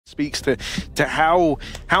speaks to how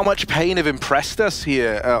much paiN have impressed us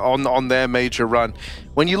here on their major run.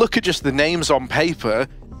 When you look at just the names on paper,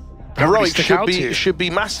 Heroic should be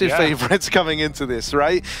massive favorites coming into this,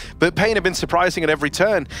 right? But paiN have been surprising at every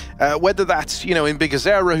turn. Whether that's, you know, in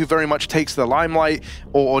Bigazera, who very much takes the limelight,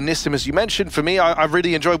 or Nissim, as you mentioned. For me, I've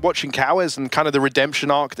really enjoyed watching Cowes and kind of the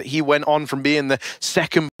redemption arc that he went on from being the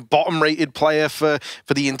second bottom-rated player for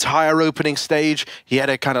the entire opening stage. He had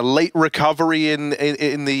a kind of late recovery in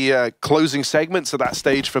the closing segments of that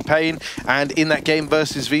stage for paiN, and in that game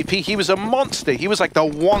versus VP, he was a monster. He was like the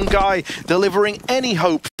one guy delivering any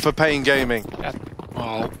hope for paiN Gaming. Yeah.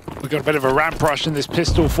 Well, we've got a bit of a ramp rush in this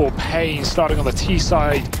pistol for paiN, starting on the T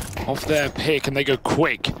side of their pick, and they go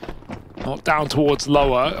quick. Not down towards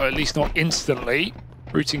lower, or at least not instantly.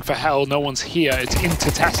 Rooting for hell, no one's here. It's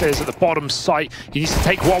into Tesses at the bottom site. He needs to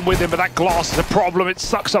take one with him, but that glass is a problem. It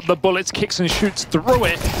sucks up the bullets, kicks and shoots through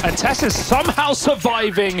it. And Tesses somehow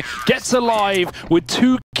surviving, gets alive with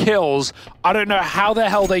 2 kills. I don't know how the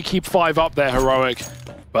hell they keep 5 up there, Heroic,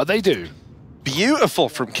 but they do. Beautiful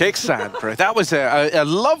from Kicksand, bro. That was a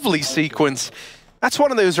lovely sequence. That's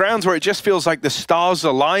one of those rounds where it just feels like the stars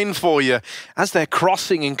align for you as they're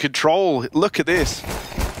crossing in control. Look at this.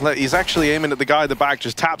 Look, he's actually aiming at the guy at the back,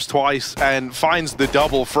 just taps twice and finds the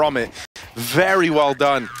double from it. Very well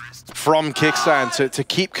done from Kicksand to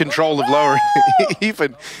keep control of lower.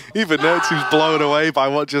 even Nerds, who's blown away by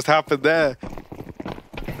what just happened there.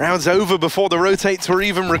 Round's over before the rotates were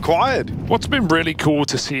even required. What's been really cool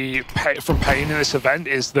to see from paiN in this event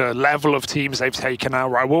is the level of teams they've taken out,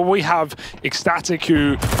 right? Well, we have Ecstatic,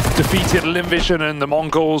 who defeated Limvision and the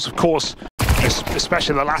Mongols, of course,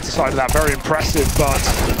 especially the latter side of that, very impressive, but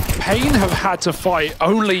paiN have had to fight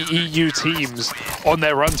only EU teams on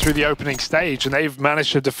their run through the opening stage, and they've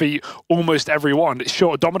managed to defeat almost everyone.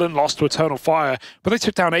 Sure, Dominant lost to Eternal Fire, but they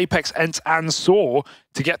took down Apex, Ent, and Saw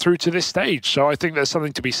to get through to this stage. So I think there's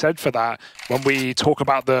something to be said for that when we talk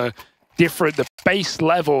about the base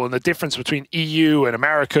level and the difference between EU and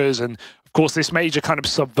Americas, and of course, this major kind of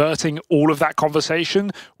subverting all of that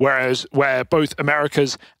conversation, where both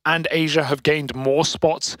Americas and Asia have gained more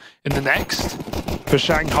spots in the next for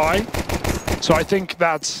Shanghai. So I think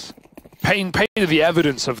that's paiN are the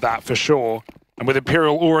evidence of that for sure. And with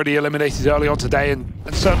Imperial already eliminated early on today, and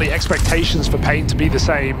certainly expectations for paiN to be the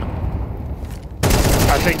same,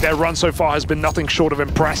 I think their run so far has been nothing short of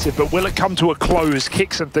impressive. But will it come to a close?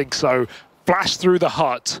 Kicksan thinks so. Flash through the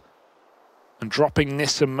hut and dropping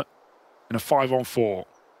Nissim in a 5-on-4.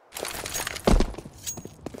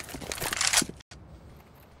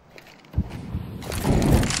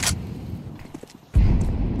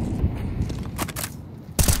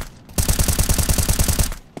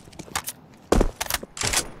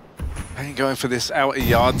 paiN going for this outer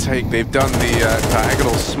yard take. They've done the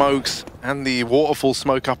diagonal smokes and the waterfall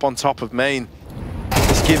smoke up on top of main.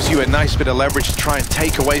 This gives you a nice bit of leverage to try and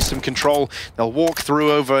take away some control. They'll walk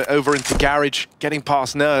through over into Garage, getting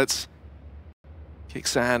past Nerds.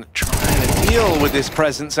 Kicksand trying to deal with this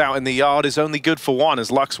presence out in the yard is only good for one,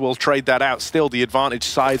 as Lux will trade that out. Still, the advantage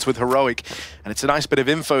sides with Heroic, and it's a nice bit of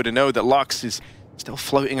info to know that Lux is still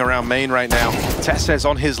floating around main right now. Tesses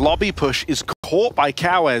on his lobby push is caught by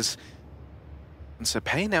Cowes. And so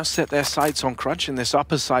paiN now set their sights on crunching this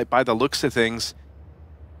upper side by the looks of things.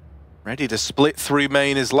 Ready to split through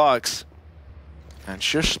main is Lux. And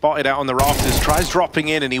Shush spotted out on the rafters, tries dropping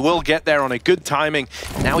in, and he will get there on a good timing.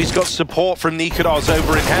 Now he's got support from Nikodos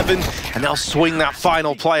over in heaven, and they'll swing that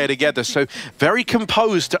final player together. So very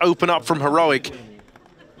composed to open up from Heroic.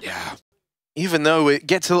 Yeah. Even though it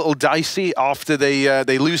gets a little dicey after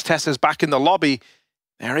they lose Tesses back in the lobby,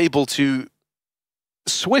 they're able to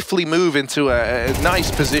swiftly move into a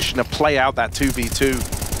nice position to play out that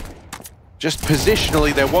 2v2. Just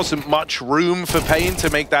positionally, there wasn't much room for paiN to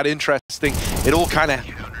make that interesting. It all kind of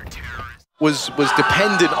was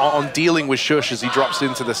dependent on dealing with Shush as he drops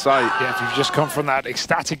into the site. Yeah, if you've just come from that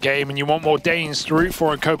Ecstatic game and you want more Danes to root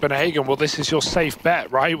for in Copenhagen, well, this is your safe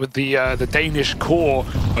bet, right? With the Danish core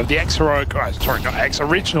of the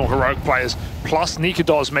original Heroic players, plus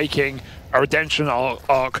Nikodos making a redemption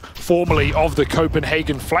arc formerly of the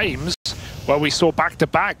Copenhagen Flames, where we saw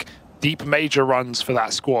back-to-back deep major runs for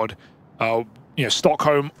that squad. You know,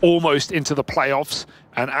 Stockholm almost into the playoffs,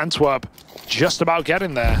 and Antwerp just about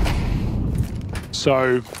getting there.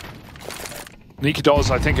 So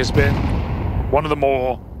Nikodos, I think, has been one of the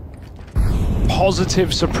more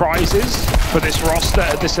positive surprises for this roster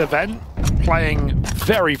at this event, playing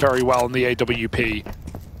very, very well in the AWP.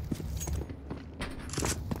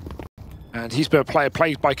 And he's been a player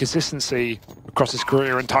plagued by consistency across his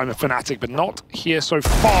career in time of Fnatic, but not here so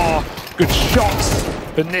far. Good shots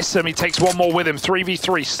But Nissim, he takes one more with him,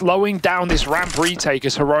 3v3, slowing down this ramp retake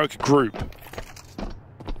as Heroic group.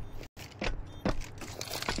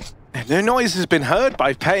 No noise has been heard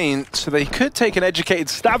by paiN, so they could take an educated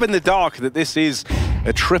stab in the dark that this is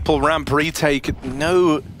a triple ramp retake.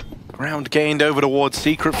 No ground gained over towards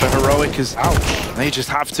Secret for Heroic as they just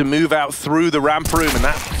have to move out through the ramp room, and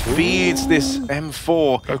that feeds this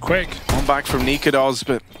M4. Go quick. On back from Nikodos,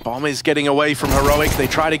 but Bomb is getting away from Heroic. They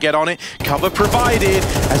try to get on it. Cover provided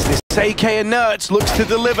as this AK Inerts looks to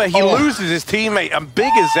deliver. He loses his teammate, and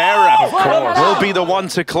Big Azera will be the one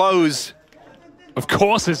to close. Of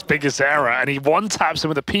course it's Big Azera, and he one-taps him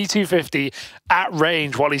with a P250 at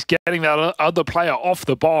range while he's getting that other player off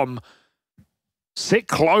the bomb. Sit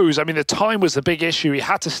close. I mean, the time was the big issue. He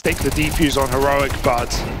had to stick the defuse on Heroic, but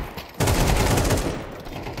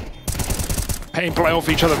paiN play off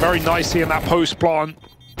each other very nicely in that post plant.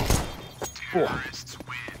 Oh.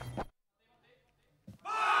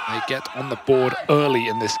 They get on the board early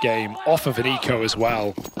in this game, off of an eco as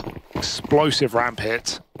well. Explosive ramp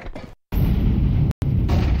hit.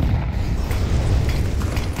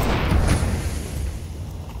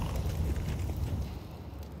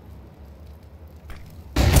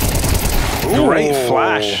 Great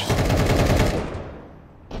flash.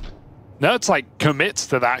 Nerds like commits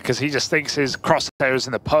to that because he just thinks his crosshair is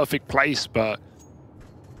in the perfect place, but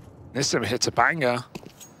Nissim hits a banger.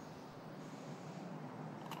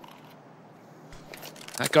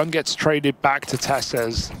 That gun gets traded back to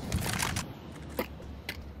Tesses.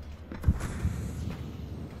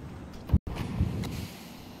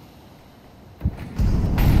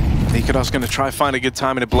 Nikodos going to try find a good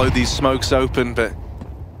time to blow these smokes open, but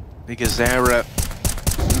Big Azera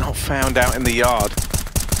not found out in the yard.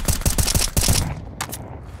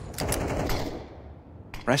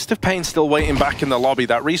 Rest of paiN still waiting back in the lobby.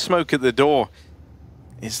 That resmoke at the door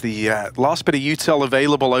is the last bit of util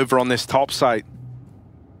available over on this top site.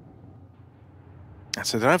 And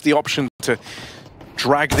so they don't have the option to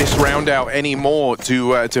drag this round out anymore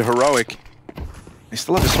to Heroic. They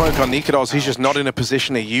still have a smoke on Nikodos. He's just not in a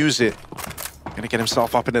position to use it. Going to get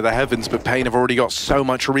himself up into the heavens, but paiN have already got so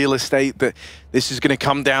much real estate that this is going to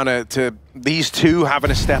come down to these two having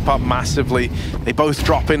to step up massively. They both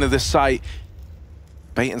drop into the site.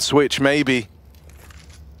 Bait and switch, maybe.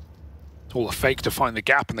 It's all a fake to find the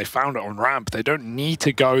gap, and they found it on ramp. They don't need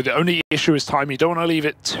to go. The only issue is time. You don't want to leave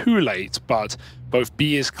it too late, but both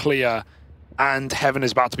B is clear and Heaven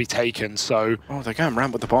is about to be taken, so... Oh, they're going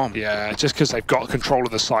ramp with the bomb. Yeah, just because they've got control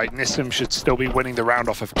of the site. Nissim should still be winning the round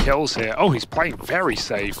off of kills here. Oh, he's playing very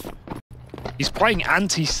safe. He's playing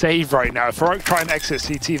anti-save right now. If Heroic try and exit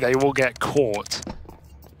CT, they will get caught.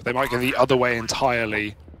 They might go the other way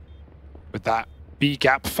entirely. With that B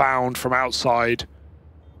gap found from outside.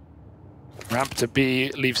 Ramp to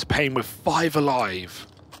B leaves paiN with 5 alive.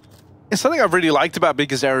 Yeah, something I've really liked about Big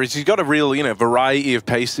Azera is he's got a real, variety of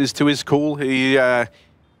paces to his call. He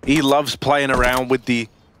loves playing around with the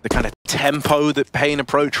kind of tempo that paiN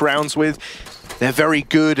approach rounds with. They're very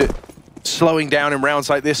good at slowing down in rounds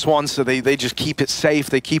like this one, so they just keep it safe,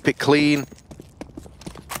 they keep it clean.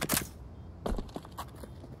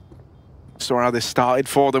 Saw how this started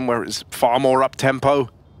for them, where it's far more up-tempo.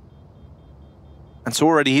 And so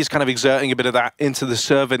already he's kind of exerting a bit of that into the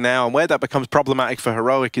server now. And where that becomes problematic for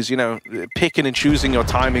Heroic is, picking and choosing your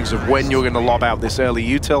timings of when you're going to lob out this early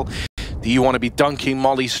util. Do you want to be dunking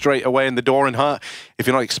Molly straight away in the door and hurt? If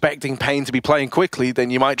you're not expecting paiN to be playing quickly,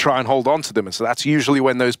 then you might try and hold on to them. And so that's usually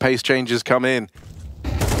when those pace changes come in.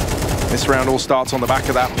 This round all starts on the back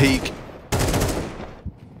of that peak.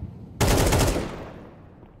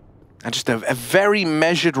 And just a very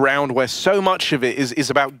measured round where so much of it is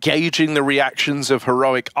about gauging the reactions of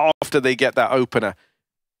Heroic after they get that opener.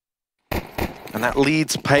 And that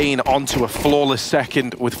leads paiN onto a flawless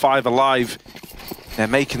second with 5 alive. They're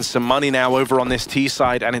making some money now over on this T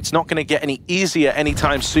side, and it's not going to get any easier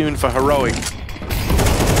anytime soon for Heroic.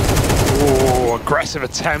 Oh, aggressive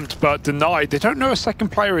attempt, but denied. They don't know a second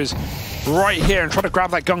player is right here and try to grab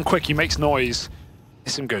that gun quick. He makes noise.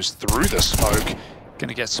 Nissim goes through the smoke.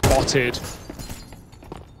 Gonna get spotted.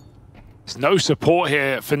 There's no support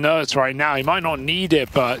here for Nerds right now. He might not need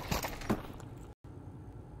it, but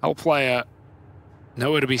Hell player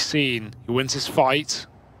nowhere to be seen. He wins his fight.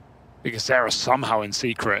 Big Azera somehow in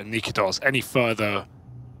secret, and Nikodos any further,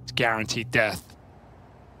 it's guaranteed death.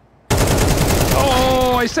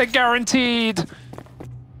 Oh, I said guaranteed.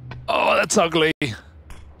 Oh, that's ugly.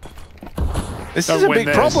 This is a big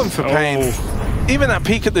problem for paiN. Even that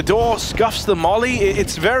peek at the door scuffs the molly.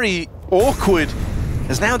 It's very awkward,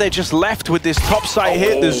 as now they're just left with this topside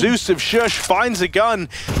hit. The Zeus of Shush finds a gun,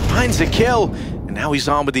 finds a kill, and now he's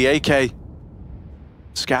armed with the AK.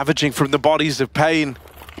 Scavenging from the bodies of paiN.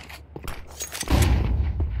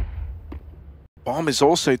 Bomb is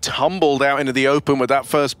also tumbled out into the open with that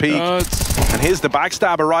first peek. And here's the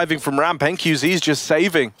backstab arriving from ramp. NQZ's just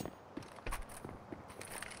saving.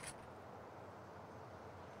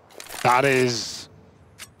 That is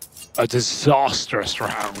a disastrous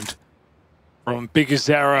round. From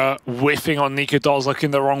Bigazera whiffing on Nikodos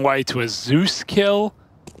looking the wrong way to a Zeus kill.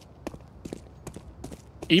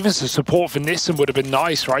 Even some support for Nissim would have been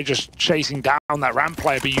nice, right? Just chasing down that ramp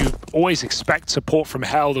player, but you always expect support from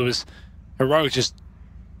Hell. There was Heroic just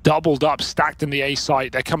doubled up, stacked in the A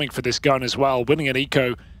site. They're coming for this gun as well. Winning an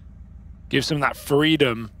eco gives them that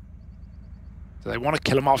freedom. Do they want to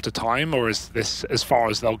kill him after time, or is this as far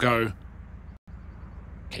as they'll go?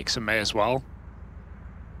 Kicks him May as well.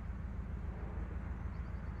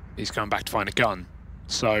 He's going back to find a gun.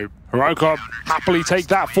 So Heroic happily take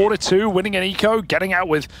that. 4-2, winning an eco, getting out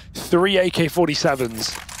with 3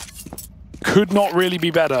 AK-47s. Could not really be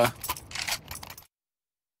better.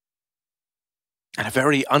 And a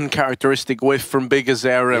very uncharacteristic whiff from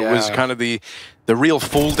Bigazera was kind of the real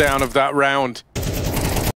fall down of that round.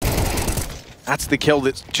 That's the kill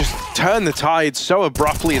that just turned the tide so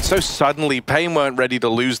abruptly and so suddenly. paiN weren't ready to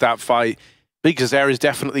lose that fight. Bigazera is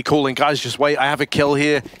definitely calling, guys, just wait, I have a kill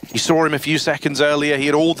here. You saw him a few seconds earlier. He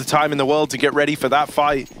had all the time in the world to get ready for that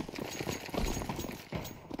fight.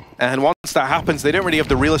 And once that happens, they don't really have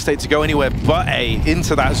the real estate to go anywhere but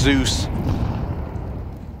into that Zeus.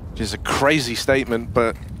 Which is a crazy statement,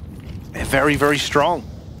 but they're very, very strong.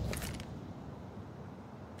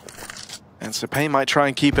 And so paiN might try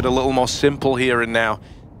and keep it a little more simple here and now.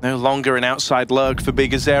 No longer an outside lurk for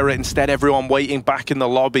Bigazera. Instead, everyone waiting back in the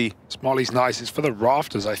lobby. Smolly's nice. It's for the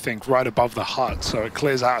rafters, I think, right above the hut. So it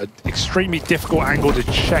clears out an extremely difficult angle to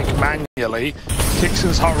check manually.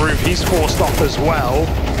 Dixon's hut roof, he's forced off as well.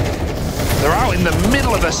 They're out in the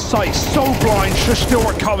middle of the site, so blind. Shush still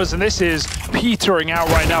recovers, and this is petering out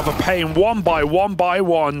right now for paiN, one by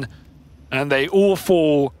one. And they all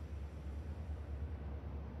fall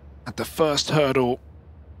at the first hurdle.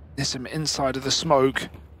 Nissim inside of the smoke.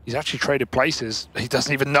 He's actually traded places. He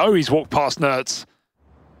doesn't even know he's walked past Nerds.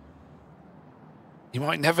 You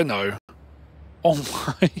might never know.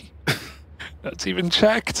 Oh my. That's even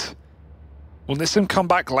checked. Will Nissim come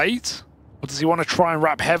back late? Or does he want to try and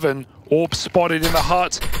wrap Heaven? Orb spotted in the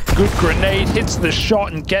hut. Good grenade, hits the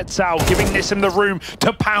shot and gets out, giving Nissim the room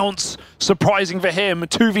to pounce. Surprising for him.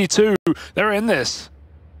 2v2. They're in this.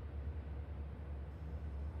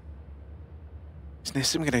 Is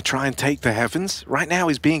Nissim going to try and take the Heavens? Right now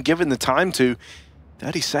he's being given the time to.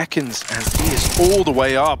 30 seconds and he is all the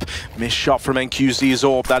way up. Missed shot from NQZ's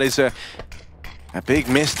Orb. That is a big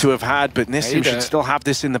miss to have had, but Nissim should still have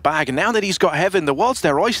this in the bag. And now that he's got Heaven, the world's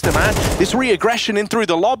their oyster, man. This re-aggression in through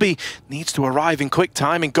the lobby needs to arrive in quick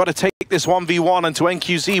time and got to take this 1v1 onto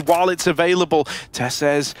NQZ while it's available. Tess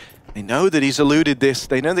says they know that he's eluded this.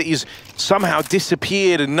 They know that he's somehow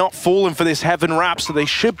disappeared and not fallen for this Heaven wrap, so they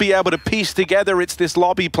should be able to piece together it's this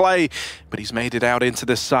lobby play. But he's made it out into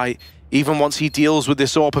the site. Even once he deals with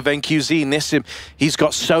this AWP of NQZ, Nissim, he's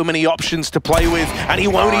got so many options to play with, and he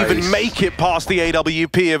won't even make it past the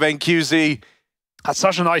AWP of NQZ. That's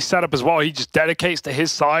such a nice setup as well. He just dedicates to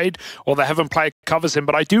his side, or the Heaven player covers him.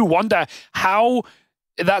 But I do wonder how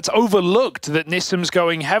that's overlooked that Nissim's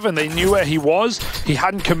going Heaven. They knew where he was. He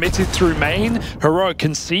hadn't committed through main. Heroic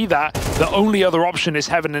can see that. The only other option is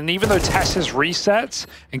Heaven. And even though Tess resets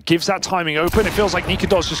and gives that timing open, it feels like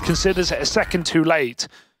Nikodos just considers it a second too late.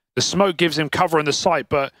 The smoke gives him cover in the site,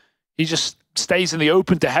 but he just stays in the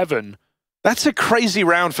open to Heaven. That's a crazy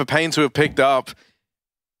round for paiN to have picked up.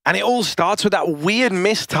 And it all starts with that weird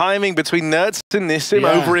mistiming between Nerds and Nissim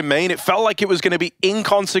over in main. It felt like it was going to be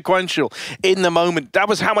inconsequential in the moment. That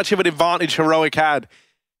was how much of an advantage Heroic had.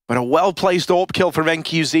 But a well-placed AWP kill from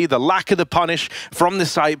NQZ, the lack of the punish from the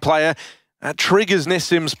site player, that triggers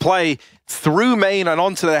Nissim's play through main and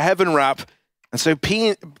onto the Heaven wrap. And so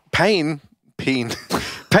paiN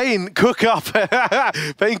cook up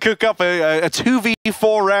paiN cook up a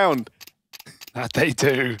 2v4 round. That they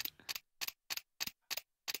do.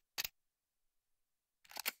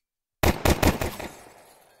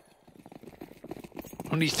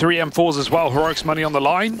 Only 3 M4s as well. Heroic's money on the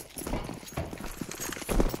line.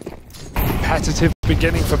 Competitive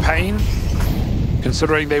beginning for paiN,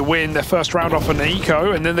 considering they win their first round off an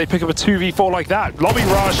eco and then they pick up a 2v4 like that. Lobby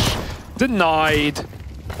rush denied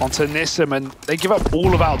onto Nissim, and they give up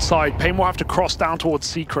all of outside. paiN will have to cross down towards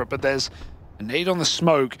Secret, but there's a nade on the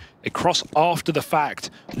smoke. They cross after the fact.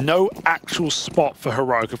 No actual spot for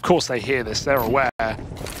Heroic. Of course they hear this, they're aware.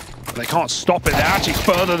 They can't stop it. They're actually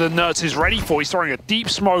further than Nerds is ready for. He's throwing a deep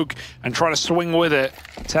smoke and trying to swing with it.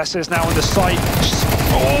 Tessa is now in the sight.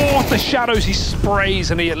 Oh, the shadows he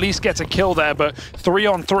sprays, and he at least gets a kill there, but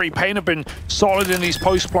 3-on-3. paiN have been solid in these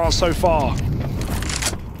post plants so far.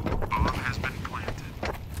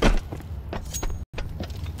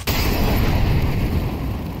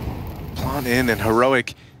 Plant in, and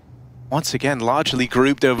Heroic, once again, largely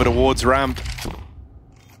grouped over towards ramp.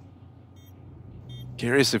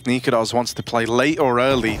 Curious if Nikodos wants to play late or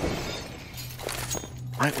early.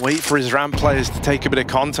 Might wait for his ramp players to take a bit of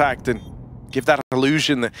contact and give that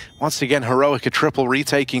illusion that, once again, Heroic are triple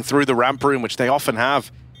retaking through the ramp room, which they often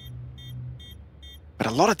have. But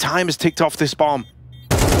a lot of time has ticked off this bomb.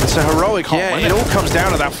 And so Heroic, yeah, it all comes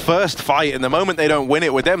down to that first fight, and the moment they don't win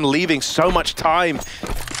it, with them leaving so much time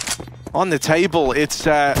on the table, it's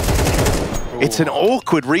an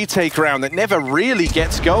awkward retake round that never really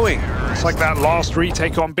gets going. It's like that last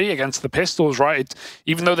retake on B against the Pistols, right?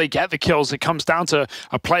 Even though they get the kills, it comes down to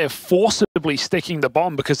a player forcibly sticking the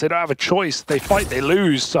bomb because they don't have a choice. They fight, they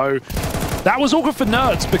lose. So that was awkward for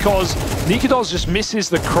Nerds because Nikodos just misses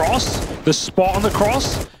the cross, the spot on the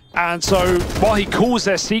cross. And so while he calls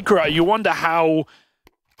their secret, you wonder how,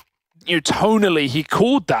 tonally he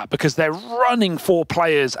called that, because they're running 4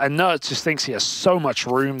 players and Nerds just thinks he has so much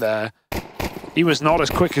room there. He was not as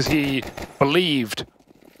quick as he believed.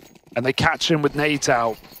 And they catch him with nades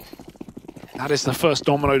out. That is the first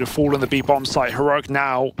domino to fall in the B bomb site. Heroic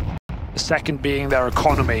now, the second being their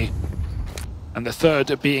economy, and the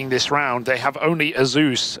third being this round. They have only a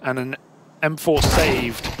Zeus and an M4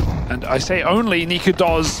 saved. And I say only,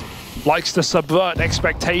 Nikodos likes to subvert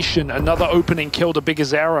expectation. Another opening kill to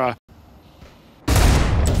Bigazera.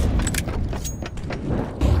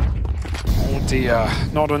 Oh dear,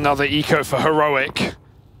 not another eco for Heroic.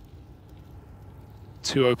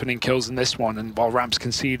 2 opening kills in this one, and while Ramp's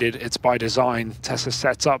conceded, it's by design. Tessa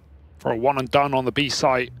sets up for a one and done on the B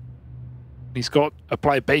site. He's got a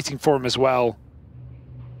player baiting for him as well.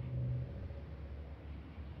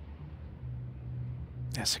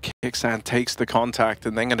 Yeah, so Kicksan takes the contact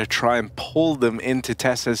and then going to try and pull them into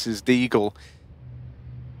Tess's deagle.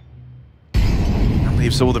 That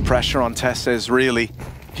leaves all the pressure on Tess's, really.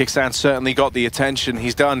 Kicksan certainly got the attention.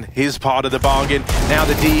 He's done his part of the bargain. Now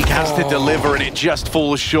the Deeg has to deliver, and it just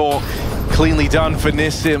falls short. Cleanly done for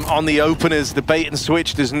Nissim on the openers. The bait and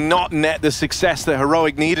switch does not net the success that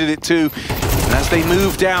Heroic needed it to. And as they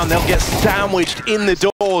move down, they'll get sandwiched in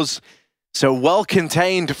the doors. So well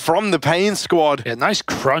contained from the paiN squad. Yeah, nice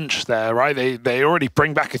crunch there, right? They already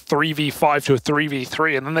bring back a 3v5 to a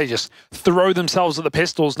 3v3, and then they just throw themselves at the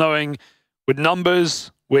Pistols, knowing with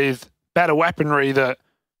numbers, with better weaponry, that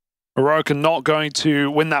Heroic are not going to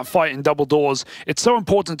win that fight in double doors. It's so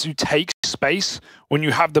important to take space when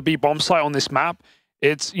you have the B bomb site on this map.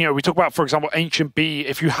 It's, we talk about, for example, Ancient B.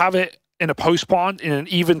 If you have it in a post plant, in an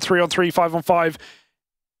even 3-on-3, 5-on-5,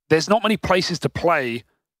 there's not many places to play.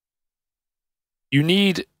 You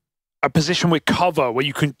need a position with cover where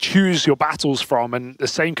you can choose your battles from, and the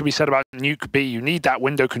same can be said about Nuke B. You need that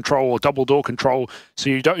window control or double door control, so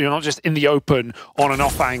you're not just in the open on an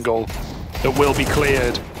off angle that will be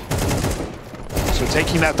cleared. So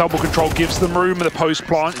taking that double control gives them room in the post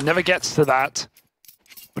plant. It never gets to that,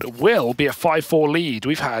 but it will be a 5-4 lead.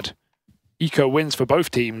 We've had eco wins for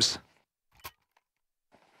both teams.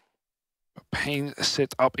 But paiN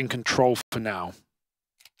sit up in control for now.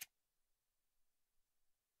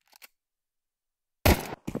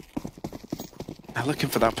 They're looking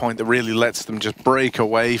for that point that really lets them just break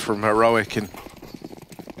away from Heroic and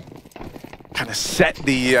kind of set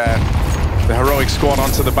the Heroic squad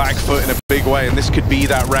onto the back foot in a big way, and this could be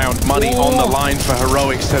that round. Money on the line for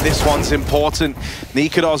Heroic, so this one's important.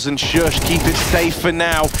 Nikodos and Shush keep it safe for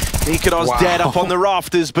now. Nikodos dead up on the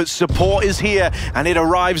rafters, but support is here, and it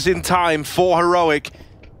arrives in time for Heroic.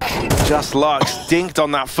 Just Lux dinked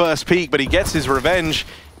on that first peak, but he gets his revenge.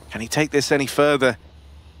 Can he take this any further?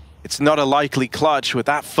 It's not a likely clutch, with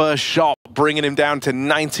that first shot bringing him down to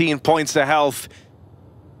 19 points of health.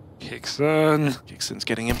 Kicksan's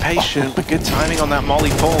getting impatient, but good timing on that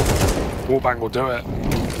molly pull. Wallbang will do it.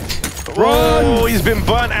 Oh, he's been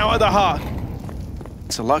burnt out of the hut.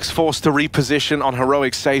 So Lux forced to reposition on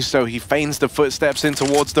Heroic's say-so. He feigns the footsteps in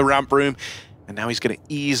towards the ramp room, and now he's going to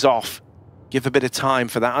ease off. Give a bit of time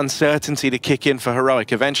for that uncertainty to kick in for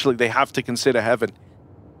Heroic. Eventually, they have to consider Heaven.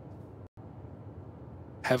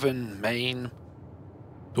 Heaven, main,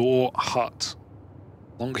 door, hut.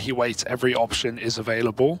 The longer he waits, every option is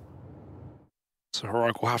available. So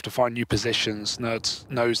Heroic will have to find new positions. Nerds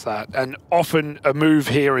knows that. And often a move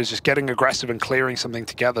here is just getting aggressive and clearing something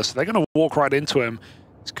together. So they're going to walk right into him.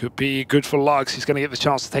 This could be good for Lux. He's going to get the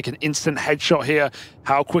chance to take an instant headshot here.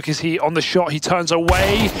 How quick is he on the shot? He turns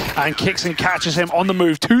away and Kixon catches him on the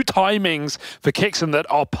move. 2 timings for Kixon that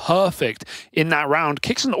are perfect in that round.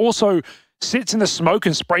 Kixon also sits in the smoke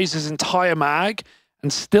and sprays his entire mag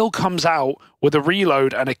and still comes out with a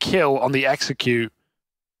reload and a kill on the execute.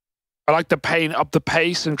 I like the paiN up the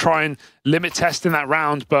pace and try and limit test in that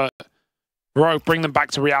round, but Heroic bring them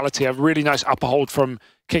back to reality. A really nice upper hold from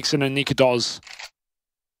Kixon and Nikodos.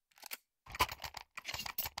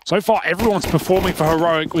 So far, everyone's performing for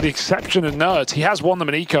Heroic with the exception of Nerds. He has won them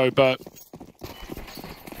an eco, but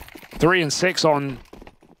 3 and 6 on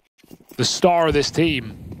the star of this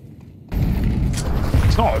team.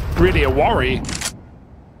 It's not really a worry.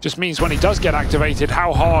 Just means when he does get activated,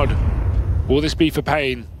 how hard will this be for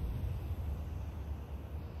paiN?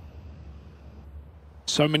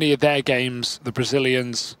 So many of their games, the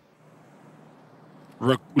Brazilians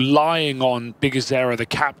relying on Bigazera, the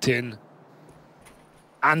captain,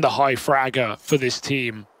 and the high fragger for this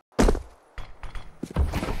team.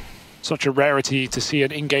 Such a rarity to see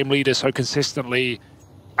an in-game leader so consistently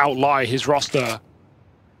outlie his roster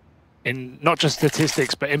in not just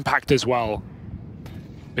statistics, but impact as well.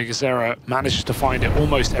 Bigazera manages to find it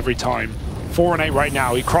almost every time. 4 and 8 right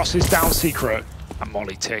now. He crosses down Secret. And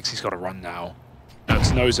Molly ticks. He's got to run now.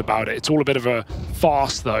 Nerds knows about it. It's all a bit of a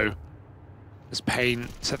farce, though, as paiN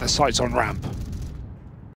set their sights on ramp.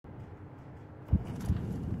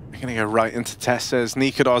 They're going to go right into Tessez.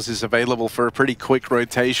 Nikodos is available for a pretty quick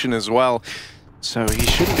rotation as well. So he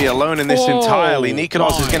shouldn't be alone in this entirely.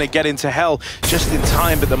 Nikodos is going to get into hell just in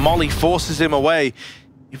time, but the molly forces him away.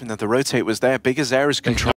 Even though the rotate was there, Bigazera is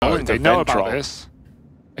controlling the They know about drop. this.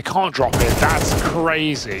 They can't drop it. That's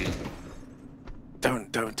crazy.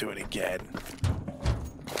 Don't do it again.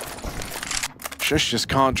 Shush just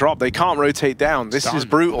can't drop. They can't rotate down. This is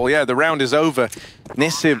brutal. Yeah, the round is over.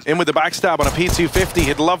 Nissim in with the backstab on a P250.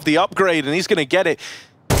 He'd love the upgrade, and he's going to get it.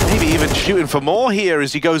 Maybe even shooting for more here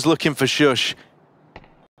as he goes looking for Shush.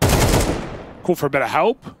 Call for a bit of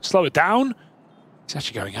help. Slow it down. He's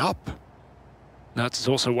actually going up. Nerds is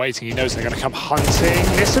also waiting. He knows they're going to come hunting.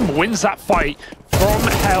 Nissim wins that fight from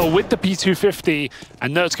hell with the P250,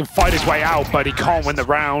 and Nerds can fight his way out, but he can't win the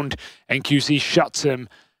round. NQC shuts him,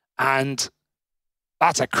 and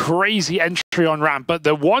that's a crazy entry on ramp. But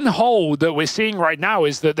the one hole that we're seeing right now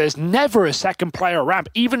is that there's never a second player ramp,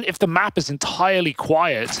 even if the map is entirely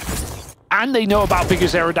quiet. And they know about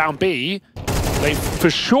Bigazera down B. They for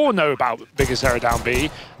sure know about Bigazera down B.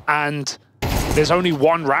 And there's only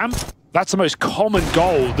one ramp. That's the most common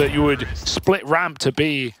goal, that you would split ramp to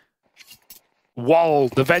B while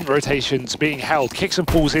the vent rotation's being held. Kixon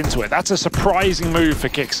pulls into it. That's a surprising move for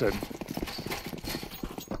Kixon.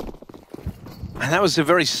 And that was a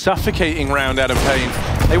very suffocating round out of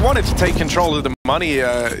paiN. They wanted to take control of the money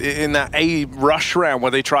in that A rush round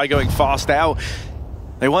where they try going fast out.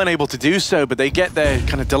 They weren't able to do so, but they get their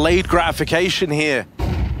kind of delayed gratification here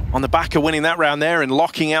on the back of winning that round there and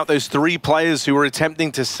locking out those 3 players who were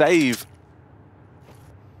attempting to save.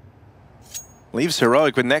 Leaves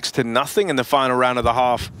Heroic with next to nothing in the final round of the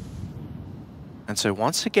half. And so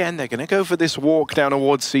once again, they're going to go for this walk down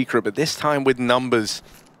towards Secret, but this time with numbers.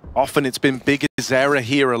 Often it's been Bigazera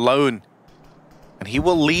here alone. And he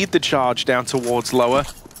will lead the charge down towards lower.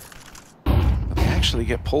 But they actually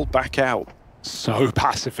get pulled back out. So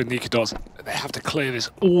passive for Nikodos. They have to clear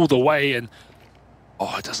this all the way, and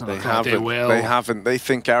oh, it doesn't look like they will. They haven't. They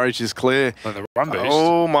think Garage is clear. The run boost.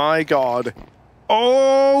 Oh my god.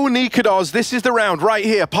 Oh, Nikodos, this is the round right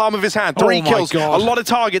here. Palm of his hand, 3 kills, a lot of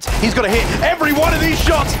targets. He's got to hit every one of these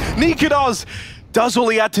shots. Nikodos does all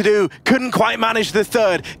he had to do. Couldn't quite manage the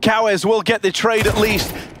third. Cowes will get the trade at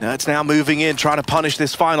least. Nerds now moving in, trying to punish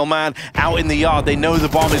this final man out in the yard. They know the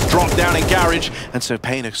bomb is dropped down in Garage, and so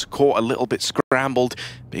paiN is caught a little bit scrambled.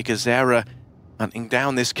 Bigazera hunting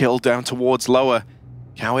down this kill down towards lower.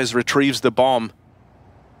 Cowes retrieves the bomb.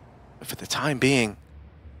 But for the time being,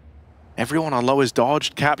 everyone on low is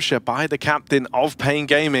dodged capture by the captain of paiN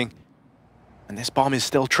Gaming. And this bomb is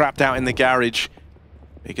still trapped out in the Garage.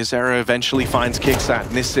 Bigazera eventually finds Kicksat.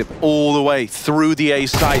 Nissim all the way through the A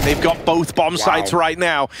site. They've got both bomb sites right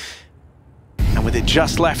now. And with it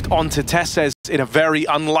just left onto Tessez in a very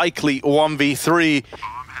unlikely 1v3.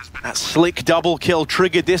 That slick double kill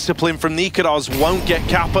trigger discipline from Nikodos won't get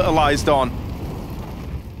capitalized on.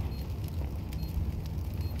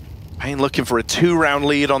 paiN looking for a 2-round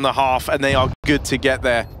lead on the half, and they are good to get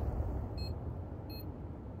there.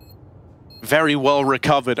 Very well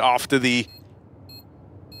recovered after the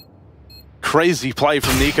crazy play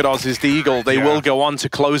from Nikodos' Deagle. They will go on to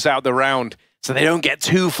close out the round, so they don't get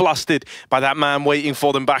too flustered by that man waiting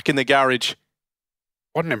for them back in the Garage.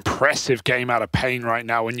 What an impressive game out of paiN right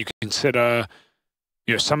now when you consider,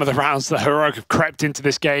 you know, some of the rounds that Heroic have crept into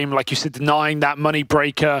this game. Like you said, denying that money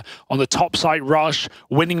breaker on the top side rush,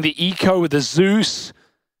 winning the eco with the Zeus,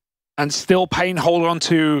 and still paiN hold on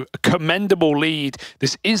to a commendable lead.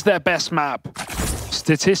 This is their best map.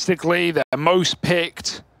 Statistically, their most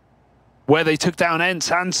picked, where they took down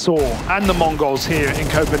ENCE and SAW and the Mongols here in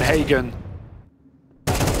Copenhagen.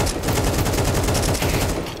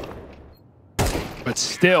 But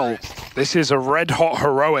still, this is a red-hot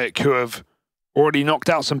Heroic who have already knocked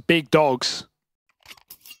out some big dogs.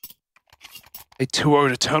 They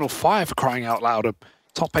 2-0'd Eternal Fire, for crying out loud, a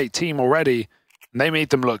top 8 team already. And they made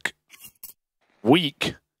them look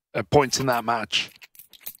weak at points in that match.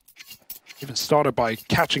 Even started by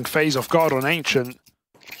catching FaZe off guard on Ancient.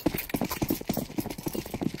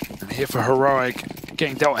 And here for Heroic,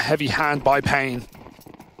 getting dealt a heavy hand by paiN.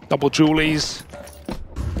 Double Julies.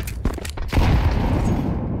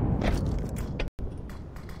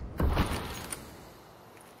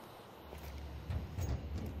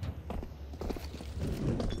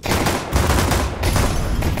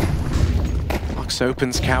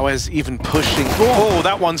 Opens, Cowes even pushing. Oh,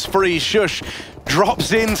 that one's free. Shush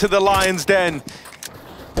drops into the Lion's Den.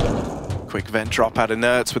 Quick vent drop out of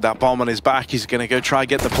Nerds with that bomb on his back. He's going to go try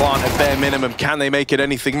get the plant at bare minimum. Can they make it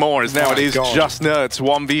anything more? As now it is just Nerds.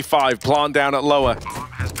 1v5. Plant down at lower.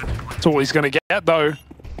 That's all he's going to get, though.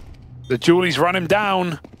 The Julies run him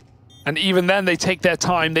down. And even then, they take their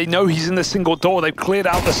time. They know he's in the single door. They've cleared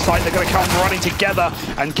out the site. They're going to come running together.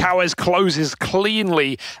 And Cowes closes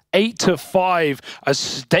cleanly. 8-5. A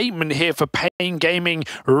statement here for paiN Gaming.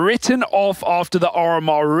 Written off after the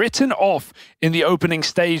RMR. Written off in the opening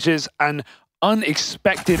stages. And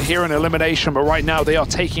unexpected here in Elimination. But right now, they are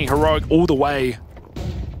taking Heroic all the way.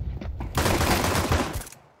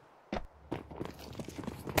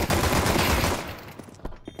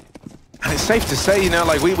 And it's safe to say, you know,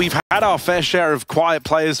 like we've had our fair share of quiet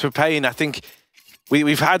players for paiN. I think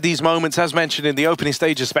we've had these moments, as mentioned in the opening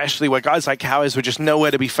stage especially, where guys like Cowes were just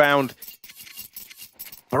nowhere to be found.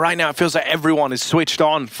 But right now it feels like everyone is switched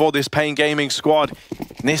on for this paiN Gaming squad.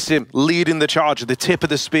 Nissim leading the charge at the tip of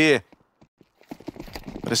the spear.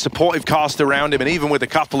 But a supportive cast around him, and even with a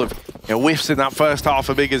couple of whiffs in that first half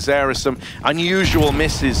of biggazera, some unusual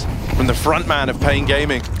misses from the front man of paiN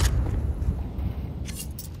Gaming.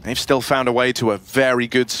 They've still found a way to a very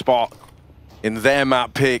good spot in their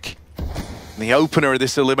map pick. The opener of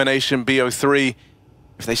this elimination, BO3.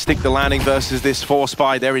 If they stick the landing versus this force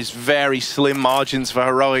buy, there is very slim margins for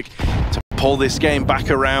Heroic to pull this game back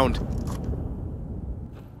around.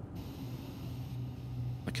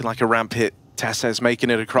 Looking like a ramp hit. Tessez making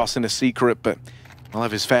it across in a secret, but will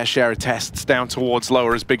have his fair share of tests down towards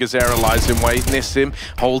lower as biggazera lies in wait. Nissim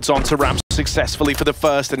holds on to ramp successfully for the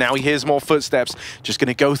first, and now he hears more footsteps. Just going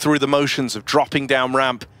to go through the motions of dropping down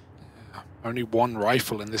ramp. Only one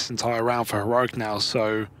rifle in this entire round for Heroic now,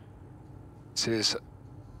 so this is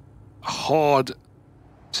a hard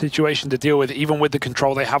situation to deal with, even with the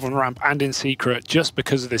control they have on ramp and in secret, just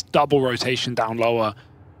because of this double rotation down lower.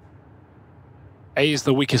 A is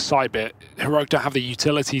the weakest side, but Heroic don't have the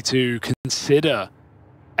utility to consider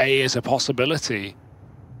A as a possibility.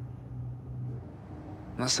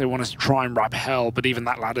 Unless they want us to try and wrap hell, but even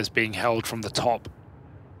that ladder's being held from the top.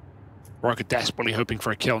 Heroic are desperately hoping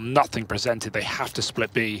for a kill. Nothing presented. They have to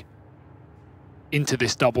split B into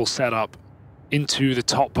this double setup, into the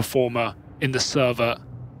top performer in the server,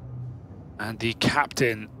 and the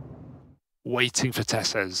captain waiting for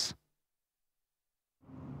Tessez.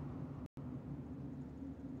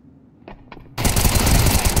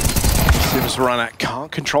 Sims Runner can't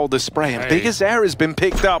control the spray, and biggazera has been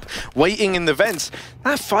picked up, waiting in the vents.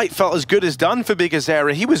 That fight felt as good as done for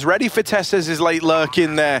biggazera. He was ready for Tessez's late lurk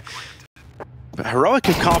in there. But Heroic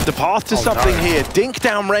have carved a path to something here. Dink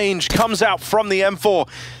down range comes out from the M4.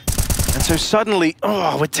 And so suddenly,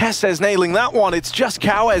 with Tessez nailing that one, it's just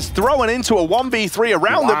Cowes throwing into a 1v3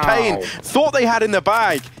 around the paiN. Thought they had in the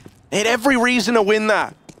bag. They had every reason to win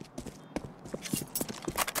that.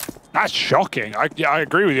 That's shocking. I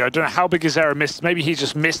agree with you. I don't know how biggazera missed. Maybe he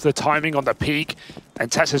just missed the timing on the peak, and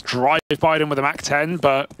Tessez drive-byed him with a MAC-10,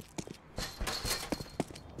 but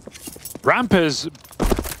ramp was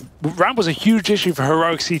a huge issue for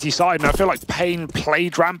Heroic CT side, and I feel like paiN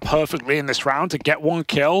played ramp perfectly in this round to get one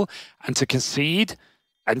kill and to concede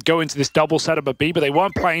and go into this double setup at B, but they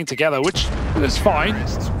weren't playing together, which is fine.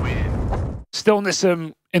 Still,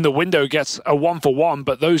 Nissim in the window gets a 1-for-1,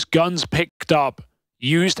 but those guns picked up,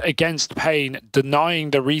 used against paiN, denying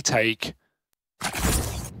the retake.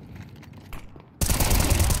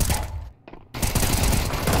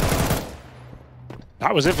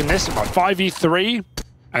 That was it for Nissim. 5v3.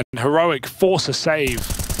 And Heroic force a save.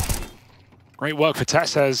 Great work for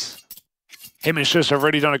Tessez. Him and Shush have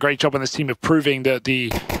really done a great job on this team of proving that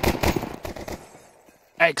the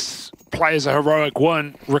ex-players of Heroic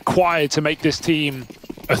weren't required to make this team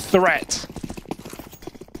a threat.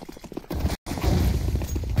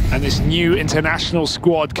 And this new international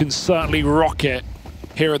squad can certainly rock it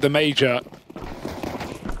here at the Major.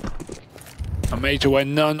 A Major where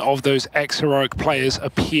none of those ex-Heroic players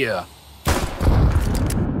appear.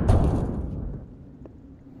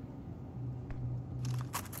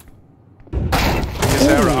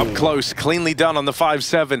 Zera up close, cleanly done on the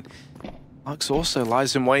 5-7. Lux also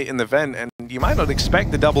lies in wait in the vent, and you might not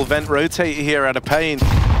expect the double vent rotate here out of paiN.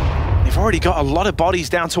 They've already got a lot of bodies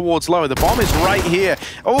down towards lower. The bomb is right here.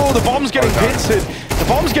 Oh, the bomb's getting pincered. The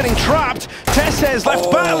bomb's getting trapped. Tessez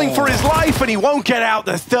left battling for his life, and he won't get out.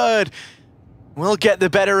 The third will get the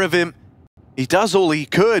better of him. He does all he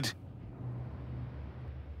could.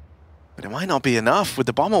 But it might not be enough with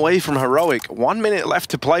the bomb away from Heroic. 1 minute left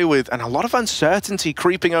to play with, and a lot of uncertainty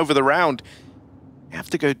creeping over the round. You have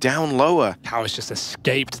to go down lower. Cow has just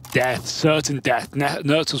escaped death, certain death.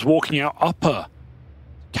 Nertz was walking out upper.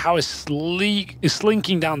 Cow is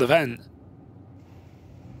slinking down the vent.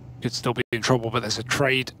 Could still be in trouble, but there's a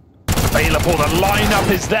trade available. The lineup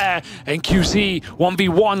is there. NQZ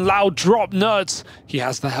 1v1, loud drop. Nertz. He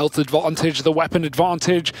has the health advantage, the weapon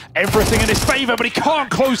advantage, everything in his favor, but he can't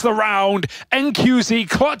close the round. NQZ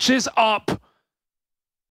clutches up.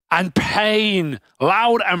 And paiN,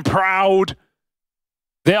 loud and proud.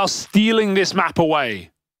 They are stealing this map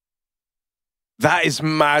away. That is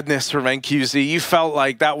madness from NQZ. You felt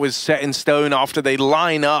like that was set in stone after they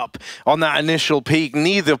line up on that initial peak.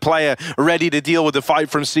 Neither player ready to deal with the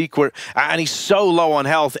fight from Secret, and he's so low on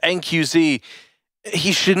health. NQZ,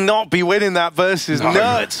 he should not be winning that versus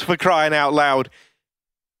Nertz, for crying out loud.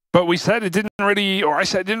 But we said it didn't really, or I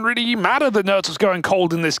said it didn't really matter that Nertz was going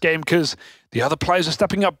cold in this game because the other players are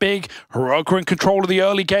stepping up big. Heroic were in control of the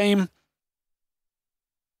early game.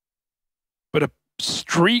 But a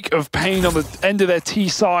streak of paiN on the end of their T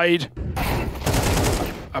side.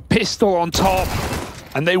 A pistol on top.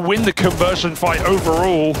 And they win the conversion fight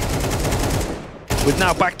overall. With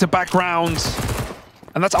now back-to-back rounds.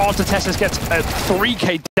 And that's after Tessez gets a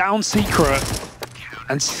 3K down Secret.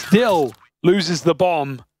 And still loses the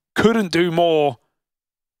bomb. Couldn't do more.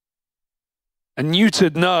 And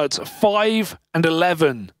neutered Nertz 5 and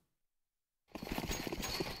 11.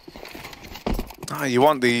 Oh, you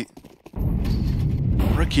want the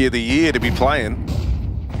Rookie of the Year to be playing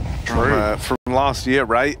from last year,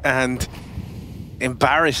 right? And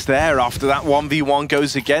embarrassed there after that 1v1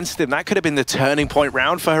 goes against him. That could have been the turning point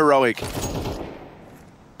round for Heroic.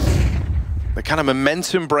 The kind of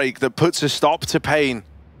momentum break that puts a stop to paiN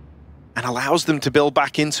and allows them to build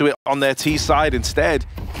back into it on their T side instead.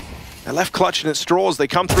 They're left clutching at straws. They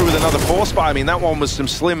come through with another force buy. I mean, that one was some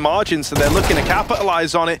slim margins, so they're looking to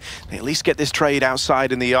capitalize on it. They at least get this trade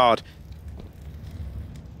outside in the yard.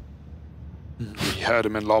 You heard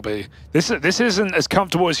him in lobby. This isn't as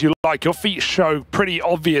comfortable as you like. Your feet show pretty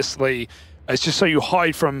obviously. It's just so you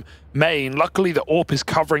hide from main. Luckily, the AWP is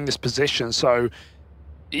covering this position, so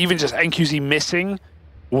even just NQZ missing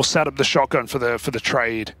will set up the shotgun for the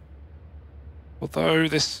trade. Although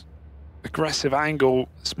this aggressive angle,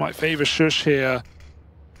 this might favor Shush here.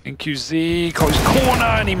 NQZ, close corner,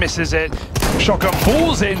 and he misses it. Shotgun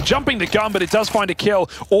falls in, jumping the gun, but it does find a kill.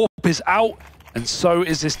 AWP is out. And so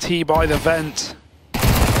is this T by the vent.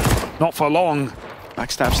 Not for long.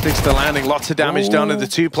 Backstab sticks to landing. Lots of damage done to the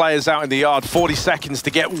two players out in the yard. 40 seconds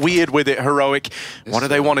to get weird with it, Heroic. What do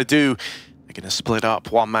they want to do? They're going to split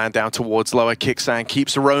up. One man down towards lower. Kixan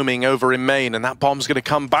keeps roaming over in main, and that bomb's going to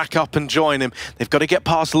come back up and join him. They've got to get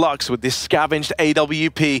past Lux with this scavenged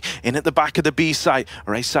AWP in at the back of the B site,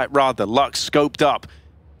 or A site rather. Lux scoped up.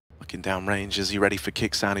 Looking down range, is he ready for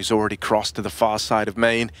Kixan, who's already crossed to the far side of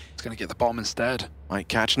main. He's going to get the bomb instead. Might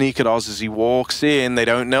catch Nikodos as he walks in. They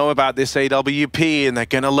don't know about this AWP, and they're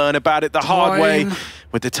going to learn about it the hard way.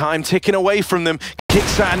 With the time ticking away from them,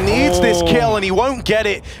 Kixan needs this kill, and he won't get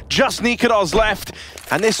it. Just Nikodos left,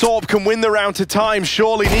 and this AWP can win the round to time.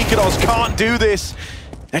 Surely Nikodos can't do this.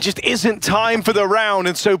 There just isn't time for the round,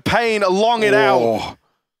 and so paiN long it out.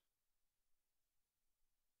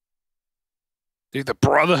 Dude, the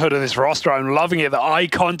brotherhood of this roster, I'm loving it. The eye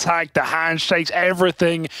contact, the handshakes,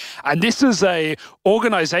 everything. And this is a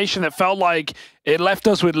organization that felt like it left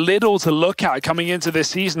us with little to look at coming into this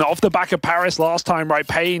season. Off the back of Paris last time, right?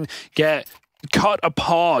 paiN get cut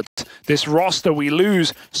apart this roster. We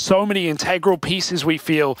lose so many integral pieces, we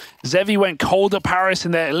feel. Zevi went cold at Paris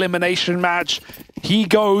in their elimination match. He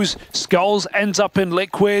goes, Skulls ends up in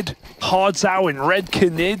Liquid, Hardzao in Red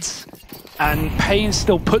Canids, and paiN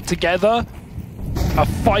still put together a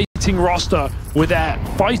fighting roster with their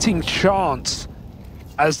fighting chance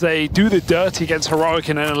as they do the dirty against Heroic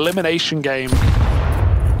in an elimination game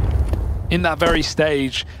in that very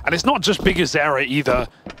stage. And it's not just Bigazera either.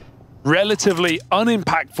 Relatively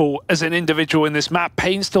unimpactful as an individual in this map.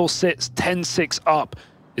 paiN still sits 10-6 up.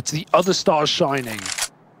 It's the other stars shining.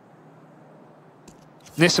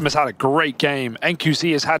 Nissim has had a great game.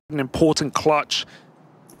 NQZ has had an important clutch.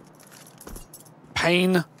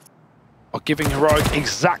 paiN are giving Heroic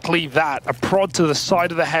exactly that. A prod to the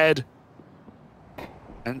side of the head.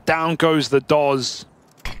 And down goes the Doz.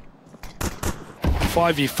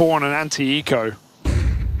 5v4 on an anti-eco.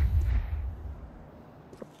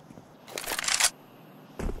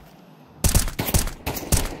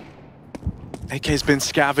 AK's been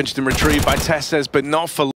scavenged and retrieved by Tesses, but not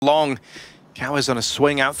for long. Cower's on a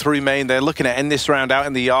swing out through main. They're looking to end this round out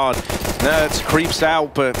in the yard. Nerds creeps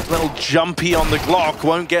out, but a little jumpy on the Glock.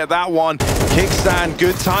 Won't get that one. Kickstand,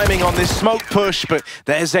 good timing on this smoke push, but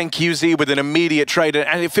there's NQZ with an immediate trade.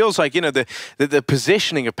 And it feels like, you know, the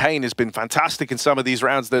positioning of paiN has been fantastic in some of these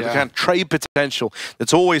rounds. The kind of trade potential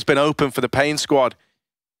that's always been open for the paiN squad.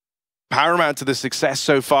 Paramount to the success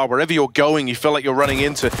so far. Wherever you're going, you feel like you're running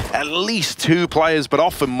into at least 2 players, but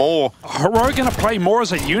often more. Heroic going to play more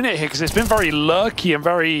as a unit here because it's been very lurky and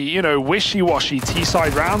very, you know, wishy-washy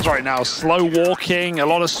T-side rounds right now. Slow walking, a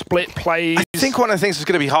lot of split plays. I think one of the things that's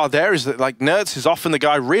going to be hard there is that, like, Nerds is often the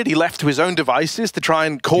guy really left to his own devices to try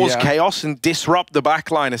and cause chaos and disrupt the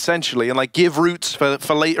backline, essentially, and, like, give routes for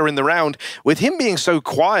later in the round. With him being so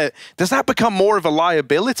quiet, does that become more of a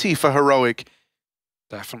liability for Heroic?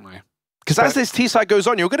 Definitely. Because as this T-side goes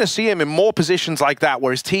on, you're going to see him in more positions like that,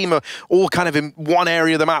 where his team are all kind of in one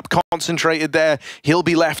area of the map, concentrated there. He'll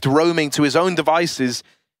be left roaming to his own devices.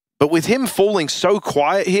 But with him falling so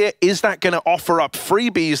quiet here, is that going to offer up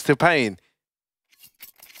freebies to paiN?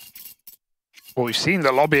 Well, we've seen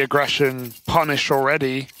the lobby aggression punished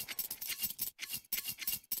already.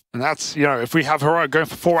 And that's, you know, if we have Heroic going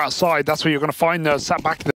for 4 outside, that's where you're going to find sat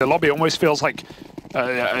back in the lobby. It almost feels like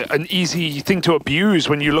an easy thing to abuse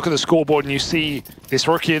when you look at the scoreboard and you see this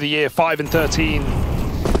Rookie of the Year, 5 and 13.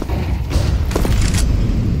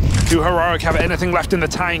 Do Heroic have anything left in the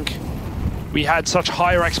tank? We had such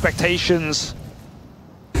higher expectations.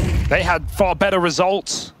 They had far better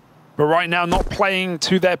results, but right now not playing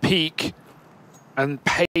to their peak. And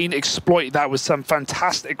paiN exploit that with some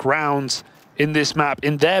fantastic rounds in this map.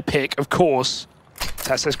 In their pick, of course.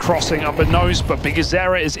 Tessa's crossing unbeknownst, but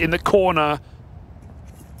Bigazera is in the corner.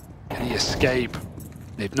 Can he escape?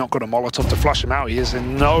 They've not got a Molotov to flush him out. He is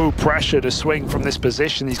in no pressure to swing from this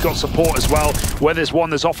position. He's got support as well. Where there's one,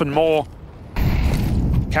 there's often more.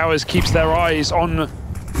 Cowers keeps their eyes on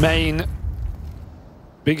main.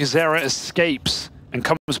 Bigazera escapes and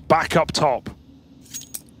comes back up top.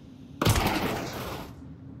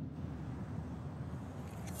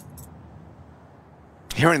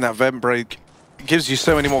 Hearing that vent break gives you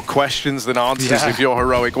so many more questions than answers if you're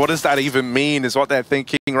Heroic. What does that even mean is what they're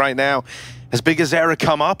thinking right now. Has Bigazera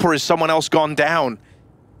come up or has someone else gone down?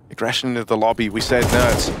 Aggression into the lobby, we said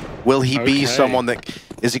Nerds. Will he be someone that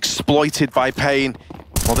is exploited by paiN?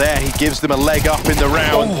 Well, there, he gives them a leg up in the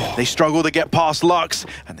round. They struggle to get past Lux,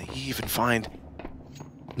 and they even find...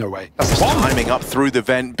 No way. That's timing up through the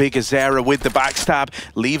vent. Bigazera with the backstab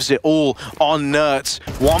leaves it all on Nerds.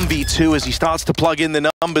 1v2 as he starts to plug in the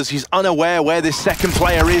numbers. He's unaware where this second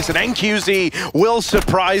player is, and NQZ will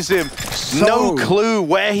surprise him. No clue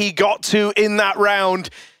where he got to in that round.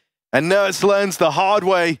 And Nerds learns the hard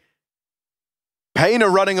way. paiN are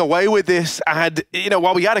running away with this, and, you know,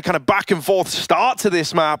 while we had a kind of back and forth start to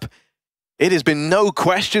this map, it has been no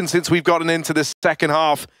question since we've gotten into the second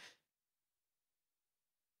half.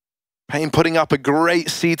 paiN putting up a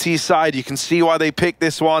great CT side. You can see why they picked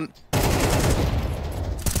this one.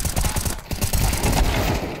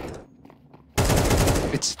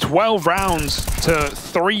 It's 12 rounds to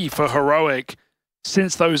 3 for Heroic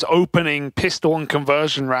since those opening pistol and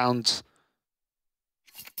conversion rounds.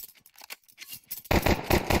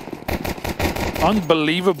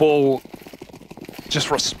 Unbelievable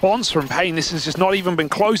just response from paiN. This has just not even been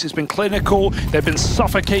close. It's been clinical. They've been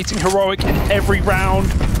suffocating Heroic in every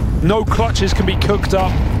round. No clutches can be cooked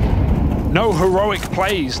up. No heroic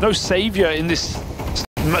plays. No savior in this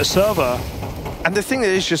server. And the thing that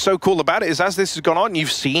is just so cool about it is as this has gone on,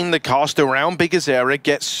 you've seen the cast around Bigazera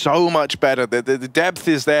get so much better. The depth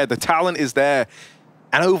is there. The talent is there.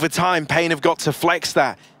 And over time, paiN have got to flex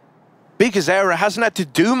that. Because Era hasn't had to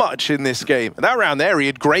do much in this game. That round there, he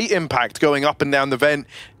had great impact going up and down the vent,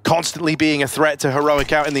 constantly being a threat to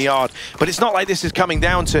Heroic out in the yard. But it's not like this is coming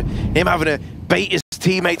down to him having to bait his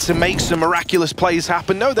teammates and make some miraculous plays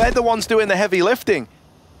happen. No, they're the ones doing the heavy lifting.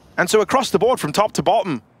 And so across the board, from top to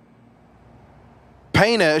bottom,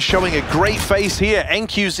 paiN is showing a great face here.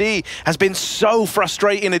 NQZ has been so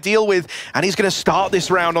frustrating to deal with, and he's going to start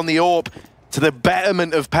this round on the AWP to the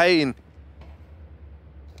betterment of paiN.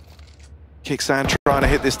 Kicksand trying to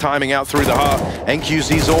hit this timing out through the heart.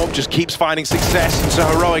 NQZ's AWP just keeps finding success, and so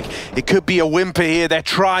Heroic, it could be a whimper here. They're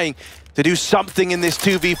trying to do something in this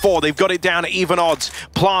 2v4. They've got it down at even odds.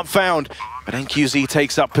 Plant found, but NQZ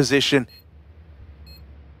takes up position.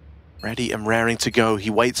 Ready and raring to go. He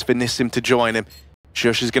waits for Nissim to join him.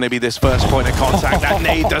 Shush is going to be this first point of contact. That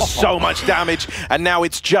nade does so much damage, and now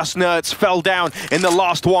it's just Nerds. Fell down in the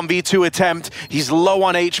last 1v2 attempt. He's low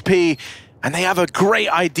on HP, and they have a great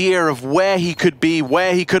idea of where he could be,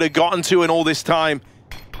 where he could have gotten to in all this time.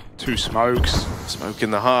 2 smokes. Smoke in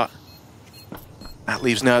the heart. That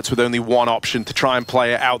leaves Nerds with only one option to try and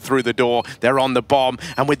play it out through the door. They're on the bomb,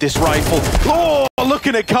 and with this rifle, oh,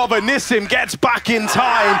 looking to cover. Nissim gets back in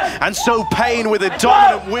time, and so paiN with a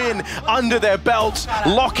dominant win under their belts,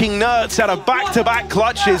 locking Nerds out of back-to-back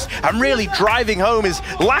clutches and really driving home his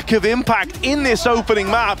lack of impact in this opening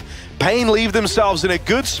map. paiN leave themselves in a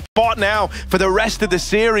good spot now for the rest of the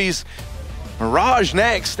series. Mirage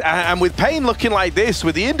next, and with paiN looking like this,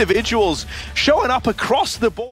 with the individuals showing up across the board.